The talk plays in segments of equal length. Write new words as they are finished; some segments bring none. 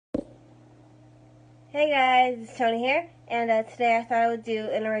Hey guys, it's Tony here, and today I thought I would do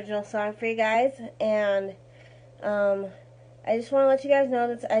an original song for you guys, and I just want to let you guys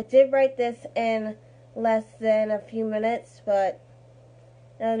know that I did write this in less than a few minutes, but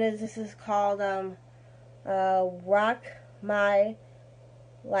this is called Rock My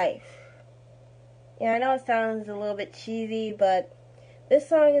Life. Yeah, I know it sounds a little bit cheesy, but this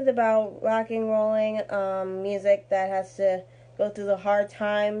song is about rock and rolling music that has to go through the hard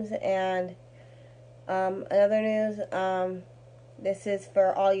times. And another news, this is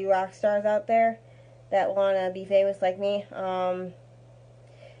for all you rock stars out there that want to be famous like me. But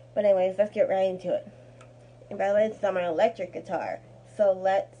anyways, let's get right into it. And by the way, it's on my electric guitar, so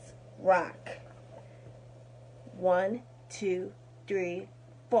let's rock. 1, 2, 3,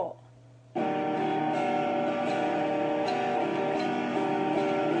 4.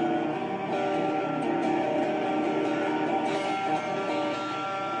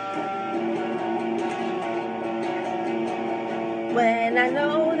 When I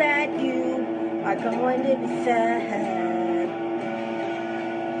know that you are going to be sad,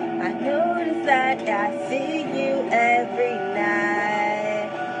 I notice that I see you every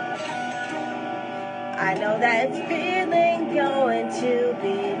night. I know that it's feeling going to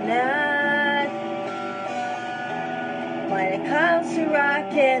be nice. When it comes to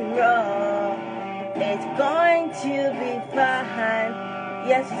rock and roll, it's going to be fine.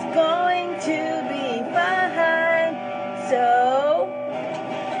 Yes, it's going to be fine. So,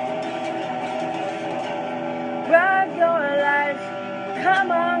 rock your life,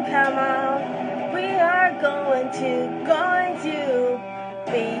 come on, come on. We are going to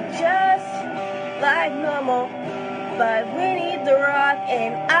be just like normal, but we need the rock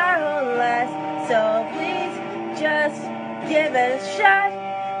in our own lives. So please just give it a shot.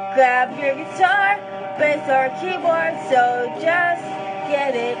 Grab your guitar, bass or keyboard, so just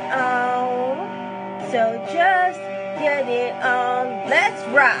get it on. So just get it on, let's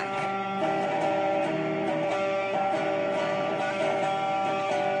rock.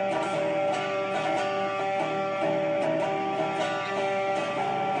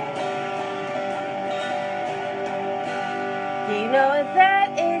 You know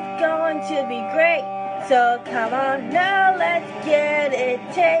that it's going to be great, so come on now, let's get it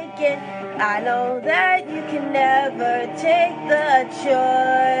taken. I know that you can never take the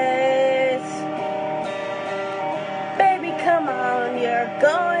choice. Come on, you're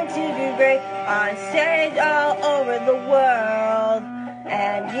going to do great on stage all over the world.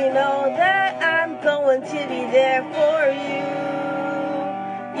 And you know that I'm going to be there for you.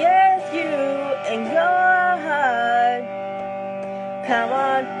 Yes, you and your heart. Come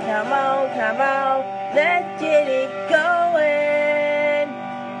on, come on, come on. Let's get it going.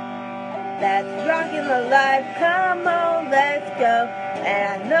 That's rocking the life. Come on, let's go.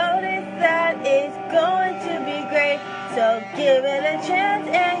 And I notice that it's going to be great. So give it a chance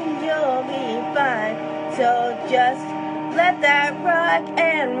and you'll be fine. So just let that rock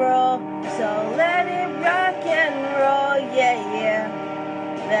and roll. So let it rock and roll, yeah, yeah.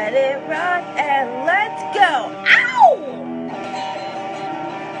 Let it rock and let's go. Ow!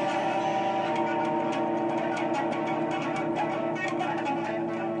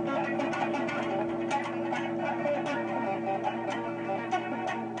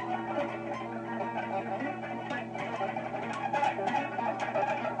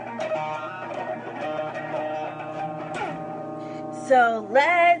 So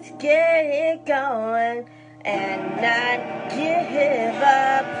let's get it going and not give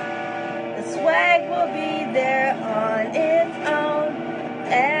up. The swag will be there on its own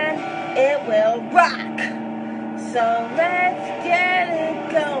and it will rock. So let's get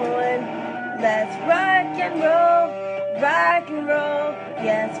it going. Let's rock and roll, rock and roll.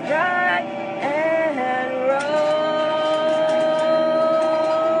 Yes, rock and roll.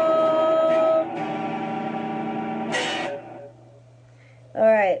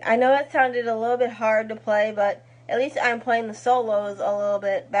 Alright, I know it sounded a little bit hard to play, but at least I'm playing the solos a little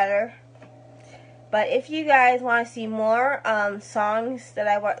bit better. But if you guys want to see more songs that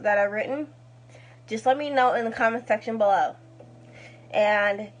I've written, just let me know in the comment section below.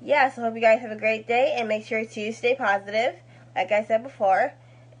 And yeah, so I hope you guys have a great day, and make sure to stay positive, like I said before.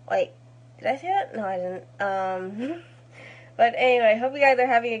 Wait, did I say that? No, I didn't. But anyway, hope you guys are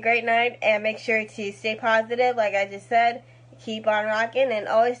having a great night, and make sure to stay positive, like I just said. Keep on rocking, and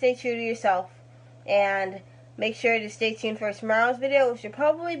always stay true to yourself. And make sure to stay tuned for tomorrow's video, which should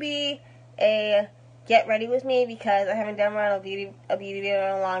probably be a get ready with me, because I haven't done one a beauty video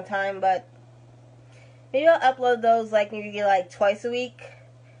in a long time. But maybe I'll upload those maybe twice a week.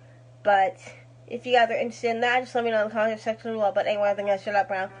 But if you guys are interested in that, just let me know in the comment section below. But anyway, I think I shut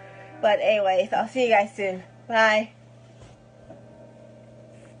up now. But anyways, I'll see you guys soon. Bye.